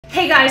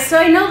Hey guys, so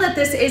I know that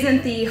this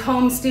isn't the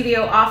home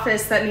studio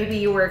office that maybe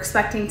you were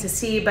expecting to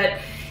see, but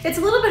it's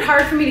a little bit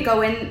hard for me to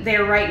go in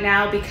there right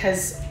now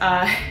because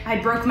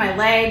I broke my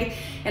leg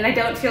and I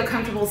don't feel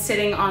comfortable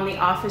sitting on the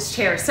office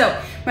chair. So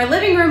my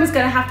living room is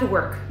gonna have to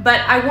work.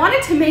 But I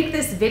wanted to make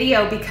this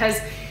video because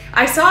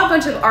I saw a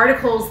bunch of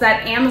articles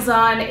that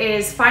Amazon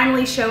is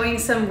finally showing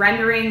some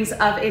renderings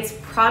of its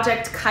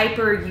Project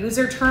Kuiper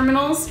user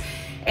terminals.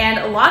 And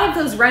a lot of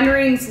those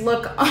renderings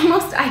look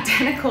almost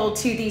identical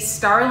to the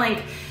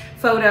Starlink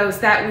photos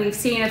that we've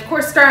seen. Of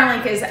course,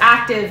 Starlink is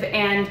active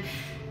and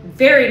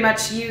very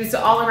much used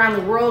all around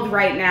the world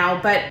right now,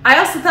 but I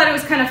also thought it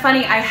was kind of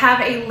funny. I have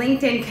a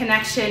LinkedIn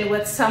connection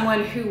with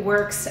someone who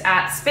works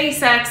at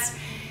SpaceX,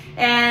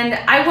 and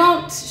I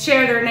won't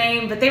share their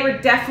name, but they were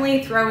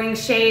definitely throwing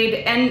shade.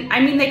 And I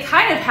mean, they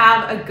kind of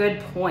have a good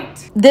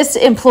point. This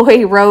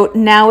employee wrote,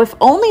 "Now, if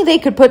only they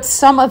could put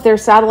some of their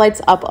satellites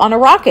up on a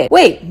rocket.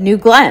 Wait, New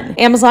Glenn.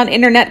 Amazon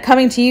Internet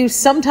coming to you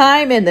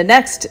sometime in the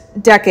next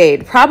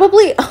decade.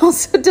 Probably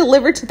also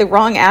delivered to the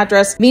wrong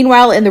address.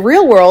 Meanwhile, in the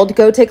real world,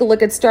 go take a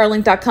look at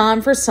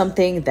Starlink.com for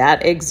something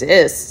that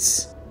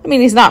exists." I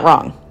mean, he's not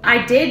wrong. I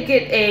did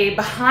get a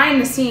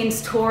behind the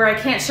scenes tour. I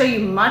can't show you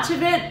much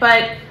of it,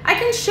 but I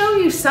can show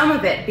you some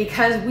of it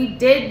because we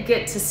did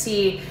get to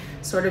see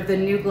sort of the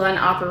New Glenn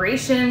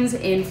operations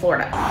in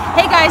Florida.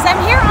 Hey guys,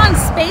 I'm here on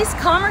Space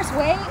Commerce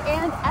Way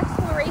and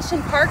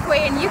Exploration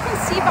Parkway, and you can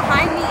see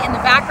behind me in the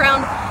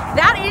background,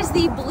 that is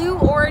the Blue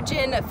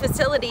Origin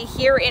facility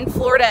here in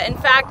Florida. In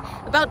fact,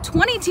 about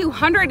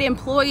 2,200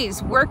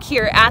 employees work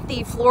here at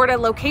the Florida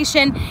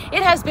location.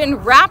 It has been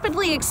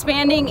rapidly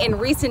expanding in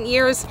recent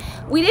years.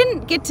 We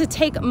didn't get to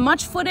take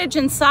much footage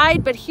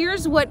inside, but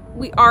here's what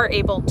we are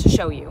able to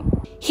show you.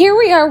 Here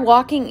we are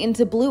walking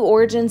into Blue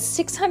Origin's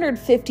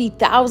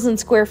 650,000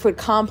 square foot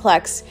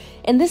complex,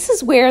 and this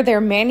is where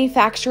they're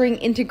manufacturing,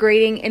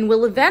 integrating, and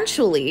will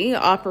eventually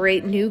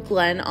operate New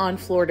Glenn on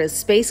Florida's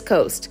Space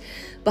Coast.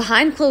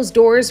 Behind closed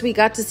doors, we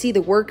got to see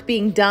the work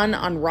being done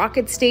on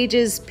rocket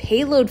stages,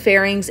 payload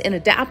fairings, and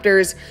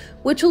adapters,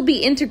 which will be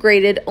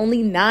integrated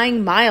only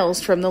 9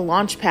 miles from the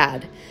launch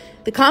pad.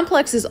 The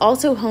complex is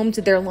also home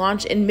to their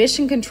launch and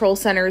mission control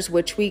centers,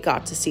 which we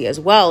got to see as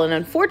well, and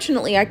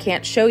unfortunately, I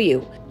can't show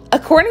you.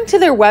 According to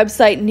their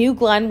website, New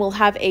Glenn will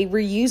have a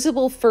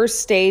reusable first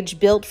stage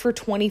built for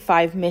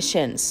 25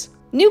 missions.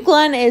 New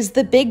Glenn is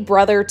the big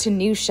brother to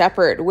New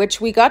Shepard,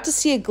 which we got to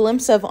see a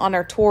glimpse of on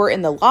our tour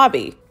in the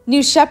lobby.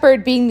 New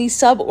Shepard being the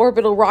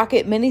suborbital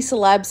rocket many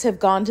celebs have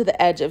gone to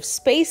the edge of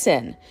space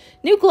in.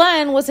 New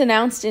Glenn was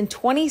announced in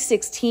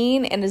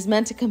 2016 and is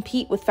meant to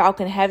compete with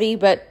Falcon Heavy,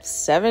 but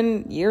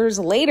 7 years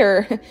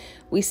later,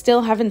 we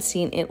still haven't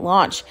seen it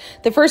launch.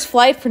 The first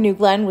flight for New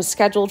Glenn was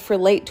scheduled for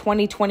late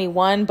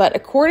 2021, but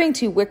according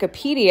to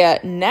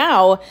Wikipedia,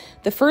 now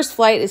the first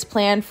flight is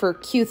planned for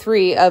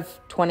Q3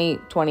 of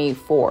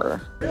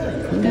 2024.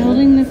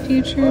 Building the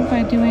future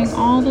by doing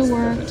all the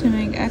work to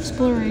make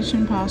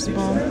exploration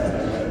possible.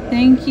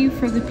 Thank you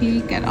for the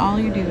peek at all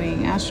you're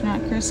doing.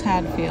 Astronaut Chris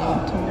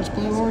Hadfield towards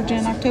Blue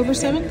Origin, October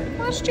 7th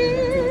last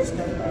year.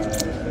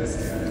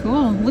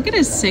 Cool. Look at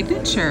his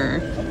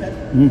signature.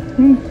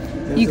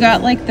 Mm-hmm. You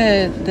got like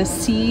the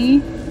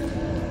C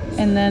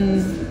and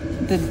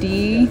then the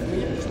D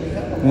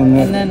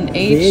and then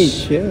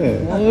H. Yeah.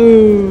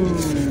 Whoa.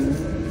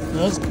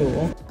 That's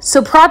cool.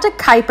 So Project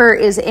Kuiper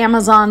is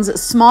Amazon's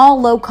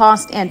small,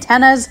 low-cost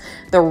antennas,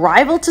 the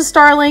rival to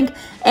Starlink,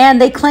 and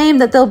they claim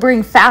that they'll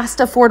bring fast,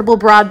 affordable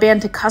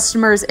broadband to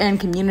customers and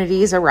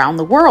communities around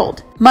the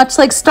world. Much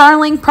like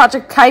Starlink,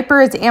 Project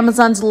Kuiper is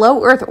Amazon's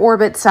low Earth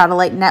orbit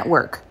satellite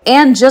network.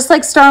 And just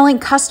like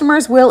Starlink,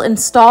 customers will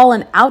install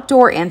an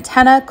outdoor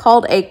antenna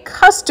called a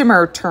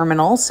customer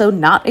terminal, so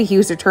not a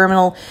user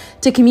terminal,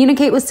 to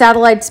communicate with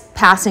satellites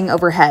passing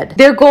overhead.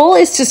 Their goal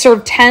is to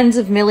serve tens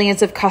of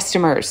millions of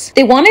customers.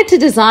 They wanted to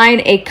design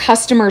a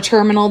customer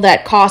terminal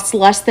that costs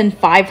less than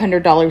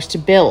 $500 to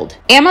build.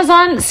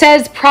 Amazon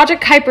says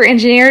Project Kuiper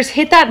engineers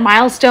hit that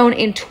milestone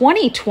in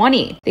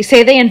 2020. They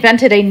say they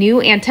invented a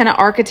new antenna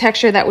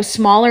architecture that was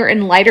smaller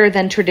and lighter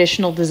than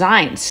traditional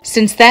designs.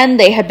 Since then,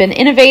 they have been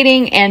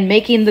innovating and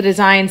making the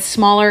designs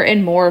smaller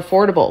and more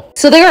affordable.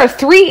 So there are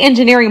 3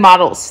 engineering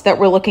models that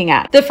we're looking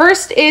at. The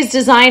first is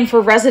designed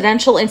for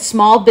residential and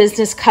small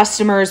business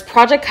customers.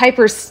 Project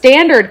Kuiper's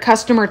standard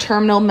customer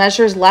terminal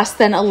measures less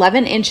than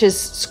 11 inches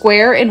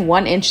square and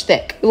 1 inch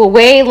thick. It will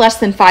weigh less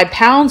than 5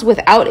 pounds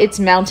without its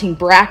mounting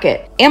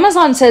bracket.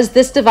 Amazon says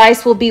this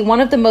device will be one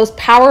of the most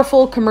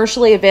powerful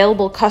commercially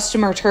available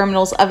customer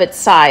terminals of its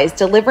size,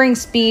 delivering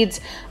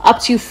speeds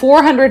up to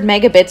 400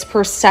 megabits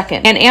per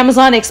second. And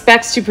Amazon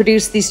expects to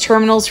produce these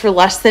terminals for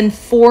less than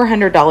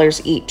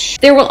 $400 each.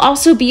 There will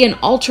also be an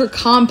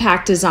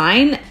ultra-compact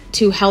design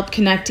to help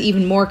connect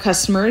even more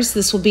customers.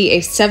 This will be a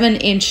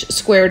 7-inch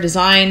square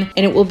design,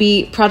 and it will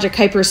be Project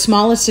Kuiper's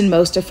smallest and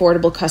most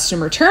affordable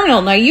customer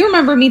terminal. Now, you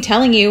remember me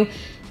telling you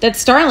that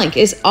Starlink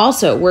is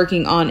also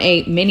working on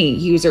a mini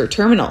user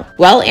terminal.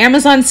 Well,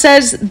 Amazon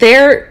says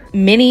their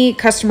mini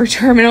customer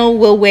terminal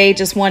will weigh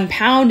just 1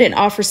 pound and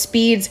offer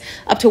speeds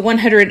up to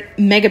 100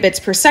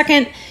 megabits per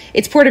second.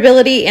 Its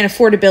portability and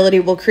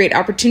affordability will create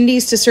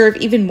opportunities to serve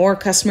even more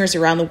customers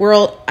around the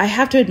world. I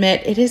have to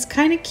admit, it is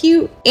kind of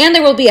cute. And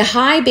there will be a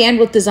high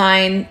bandwidth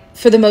design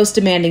for the most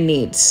demanding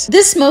needs.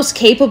 This most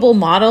capable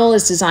model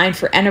is designed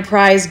for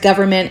enterprise,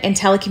 government, and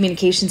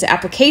telecommunications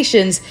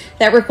applications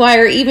that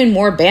require even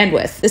more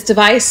bandwidth. This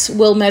device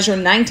will measure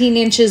 19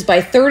 inches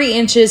by 30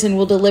 inches and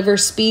will deliver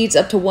speeds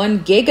up to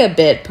 1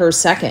 gigabit per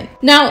second.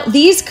 Now,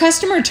 these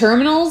customer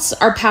terminals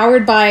are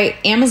powered by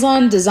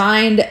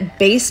Amazon-designed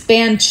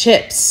baseband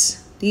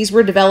chips. These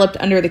were developed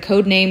under the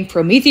codename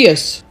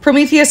Prometheus.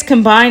 Prometheus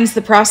combines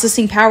the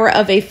processing power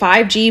of a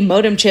 5G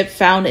modem chip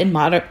found in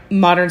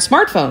modern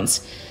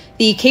smartphones,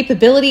 the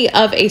capability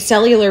of a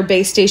cellular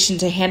base station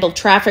to handle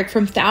traffic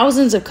from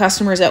thousands of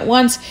customers at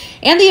once,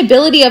 and the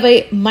ability of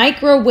a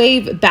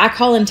microwave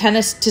backhaul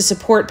antenna to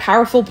support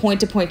powerful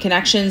point-to-point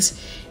connections.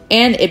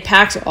 And it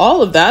packs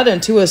all of that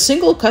into a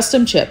single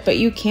custom chip, but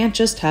you can't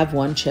just have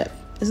one chip.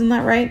 Isn't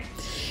that right?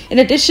 In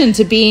addition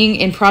to being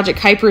in Project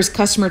Kuiper's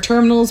customer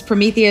terminals,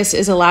 Prometheus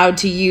is allowed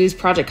to use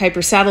Project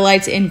Kuiper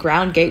satellites in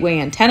ground gateway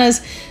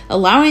antennas,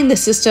 allowing the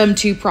system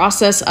to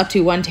process up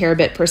to 1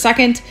 terabit per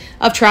second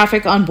of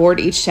traffic on board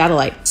each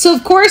satellite. So,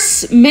 of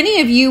course, many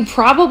of you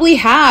probably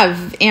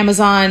have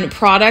Amazon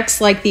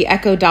products like the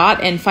Echo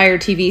Dot and Fire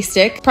TV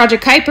Stick.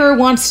 Project Kuiper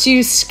wants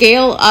to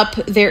scale up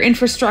their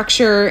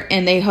infrastructure,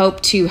 and they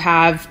hope to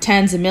have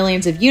tens of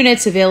millions of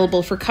units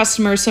available for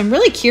customers. So I'm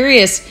really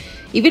curious,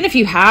 even if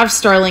you have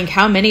Starlink,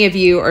 how many of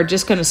you are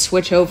just going to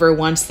switch over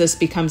once this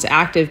becomes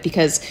active,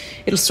 because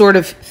it'll sort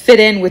of fit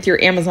in with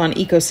your Amazon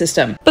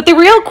ecosystem. But the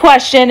real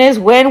question is,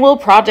 when will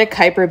Project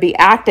Kuiper be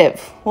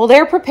active? Well,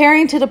 they're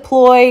preparing to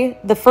deploy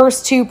the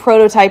first 2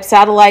 prototype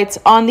satellites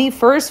on the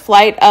first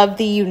flight of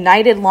the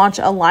United Launch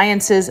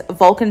Alliance's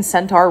Vulcan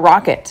Centaur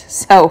rocket.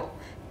 So,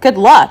 good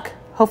luck.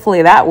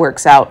 Hopefully that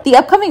works out. The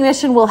upcoming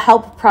mission will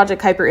help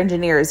Project Kuiper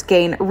engineers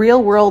gain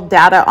real-world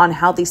data on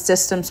how these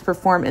systems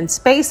perform in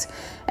space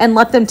and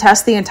let them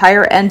test the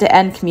entire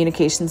end-to-end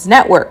communications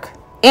network.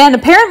 And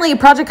apparently,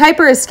 Project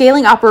Kuiper is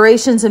scaling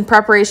operations in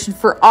preparation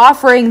for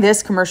offering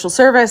this commercial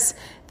service.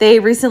 They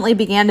recently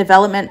began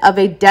development of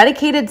a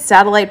dedicated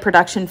satellite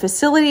production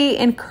facility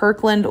in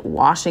Kirkland,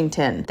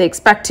 Washington. They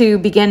expect to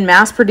begin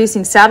mass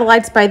producing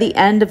satellites by the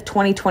end of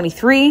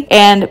 2023,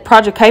 and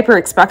Project Kuiper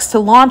expects to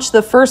launch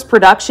the first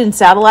production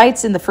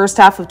satellites in the first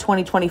half of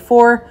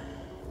 2024.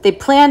 They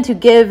plan to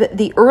give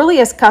the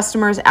earliest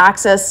customers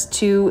access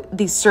to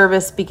the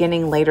service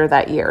beginning later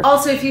that year.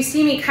 Also, if you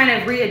see me kind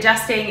of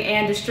readjusting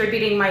and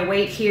distributing my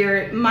weight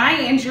here, my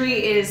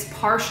injury is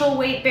partial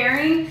weight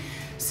bearing.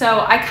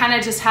 So I kind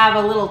of just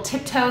have a little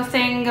tiptoe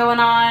thing going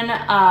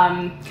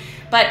on.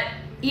 But,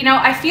 you know,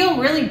 I feel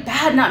really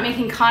bad not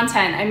making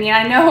content. I mean,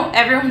 I know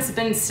everyone's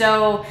been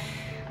so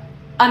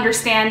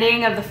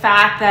understanding of the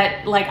fact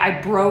that, like,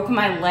 I broke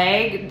my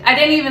leg. I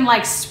didn't even,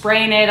 like,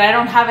 sprain it. I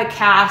don't have a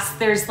cast.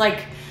 There's,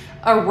 like,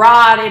 a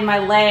rod in my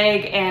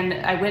leg, and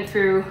I went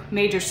through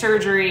major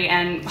surgery,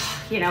 and,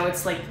 you know,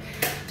 it's, like,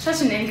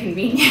 such an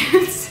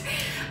inconvenience.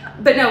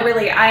 But no,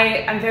 really,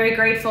 I'm very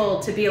grateful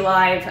to be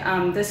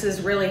alive. This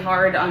is really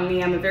hard on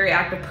me. I'm a very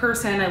active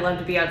person. I love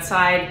to be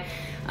outside.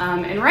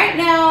 And right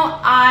now,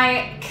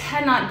 I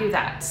cannot do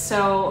that.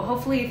 So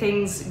hopefully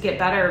things get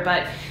better.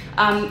 But,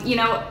 you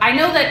know, I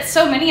know that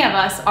so many of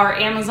us are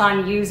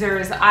Amazon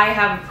users. I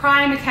have a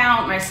Prime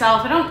account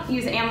myself. I don't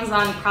use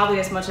Amazon probably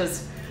as much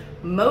as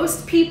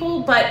most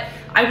people, but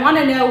I want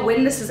to know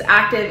when this is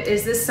active.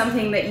 Is this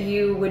something that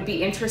you would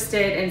be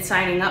interested in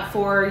signing up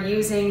for,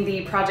 using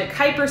the Project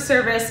Kuiper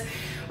service?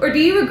 Or do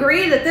you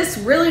agree that this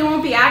really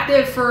won't be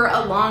active for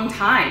a long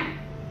time?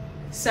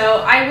 So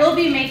I will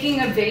be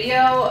making a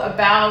video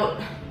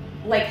about,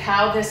 like,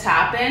 how this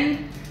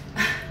happened.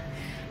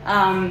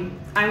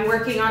 I'm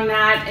working on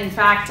that. In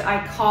fact,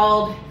 I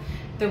called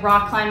the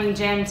rock climbing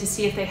gym to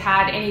see if they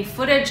had any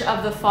footage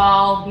of the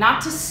fall,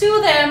 not to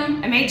sue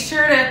them. I made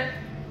sure to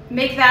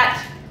make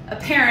that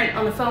apparent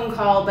on the phone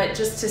call, but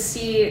just to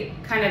see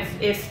kind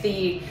of if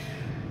the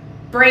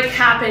break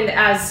happened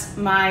as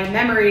my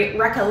memory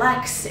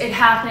recollects. It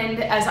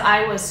happened as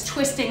I was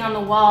twisting on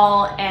the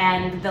wall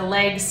and the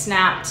leg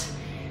snapped,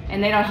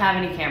 and they don't have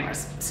any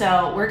cameras.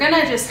 So we're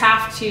gonna just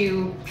have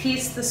to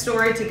piece the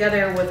story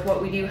together with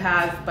what we do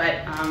have.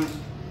 But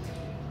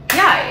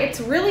yeah, it's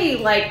really,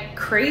 like,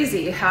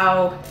 crazy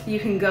how you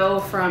can go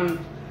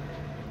from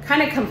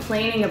kind of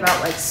complaining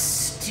about, like,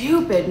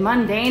 stupid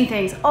mundane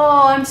things.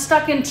 Oh, I'm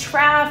stuck in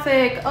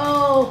traffic.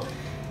 Oh,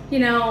 you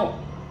know,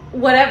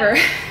 whatever.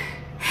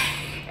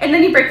 And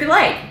then you break your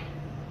leg.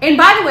 And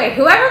by the way,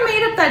 whoever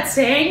made up that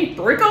saying,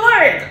 break a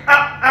leg,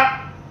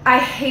 I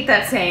hate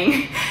that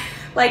saying.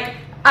 Like,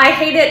 I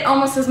hate it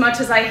almost as much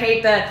as I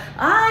hate the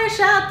I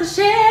shot the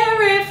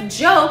sheriff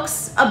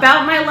jokes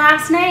about my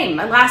last name.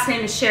 My last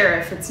name is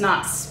Sheriff. It's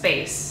not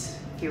Space,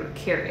 if you were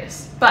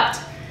curious. But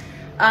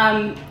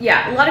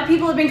yeah, a lot of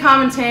people have been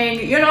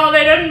commenting, you know,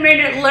 they didn't mean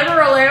it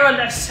literally when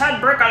they said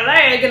break a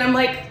leg. And I'm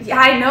like, yeah,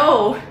 I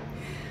know.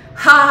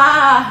 Ha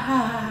ha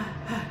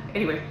ha.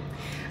 Anyway,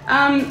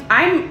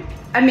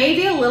 I may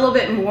be a little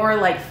bit more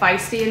like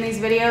feisty in these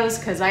videos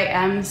because I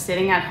am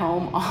sitting at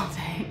home all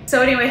day.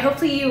 So anyway,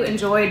 hopefully you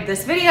enjoyed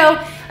this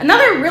video.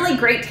 Another really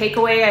great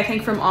takeaway I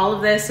think from all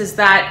of this is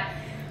that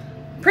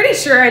I'm pretty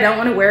sure I don't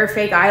want to wear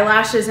fake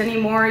eyelashes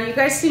anymore. You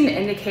guys seem to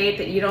indicate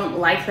that you don't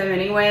like them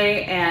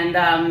anyway. And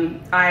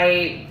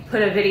I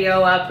put a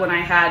video up when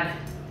I had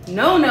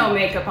no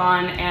makeup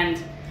on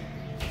and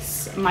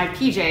my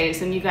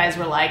PJs, and you guys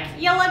were like,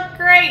 you look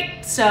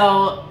great.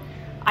 So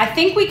I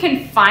think we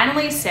can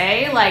finally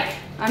say, like,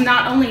 I'm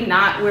not only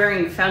not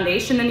wearing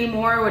foundation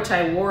anymore, which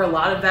I wore a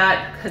lot of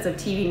that because of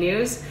TV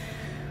news,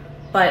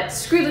 but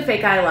screw the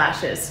fake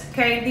eyelashes,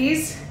 okay?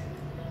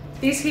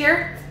 These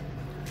here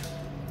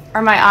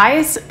are my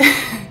eyes,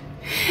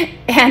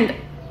 and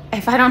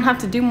if I don't have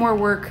to do more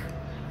work,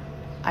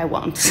 I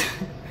won't.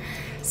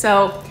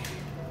 So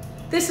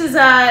this is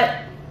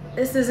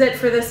it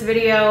for this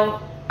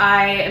video.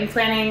 I am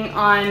planning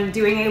on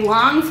doing a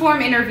long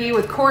form interview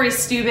with Corey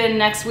Steuben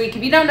next week.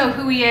 If you don't know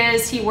who he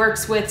is, he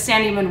works with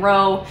Sandy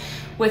Monroe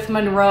with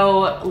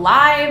Monroe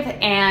Live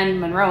and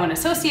Monroe and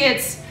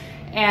Associates.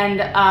 And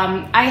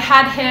I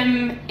had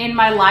him in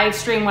my live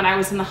stream when I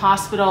was in the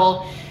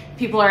hospital.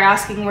 People are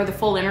asking where the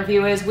full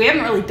interview is. We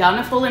haven't really done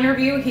a full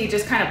interview. He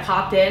just kind of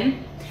popped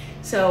in.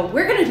 So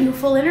we're gonna do a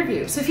full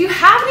interview. So if you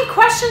have any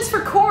questions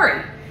for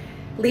Corey,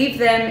 leave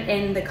them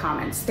in the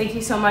comments. Thank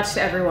you so much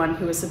to everyone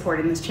who is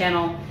supporting this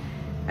channel.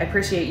 I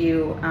appreciate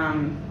you,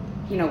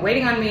 you know,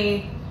 waiting on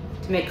me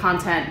to make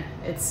content.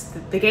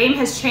 The game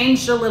has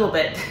changed a little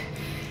bit,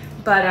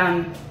 but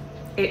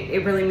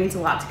it really means a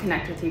lot to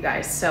connect with you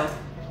guys. So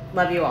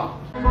love you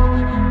all.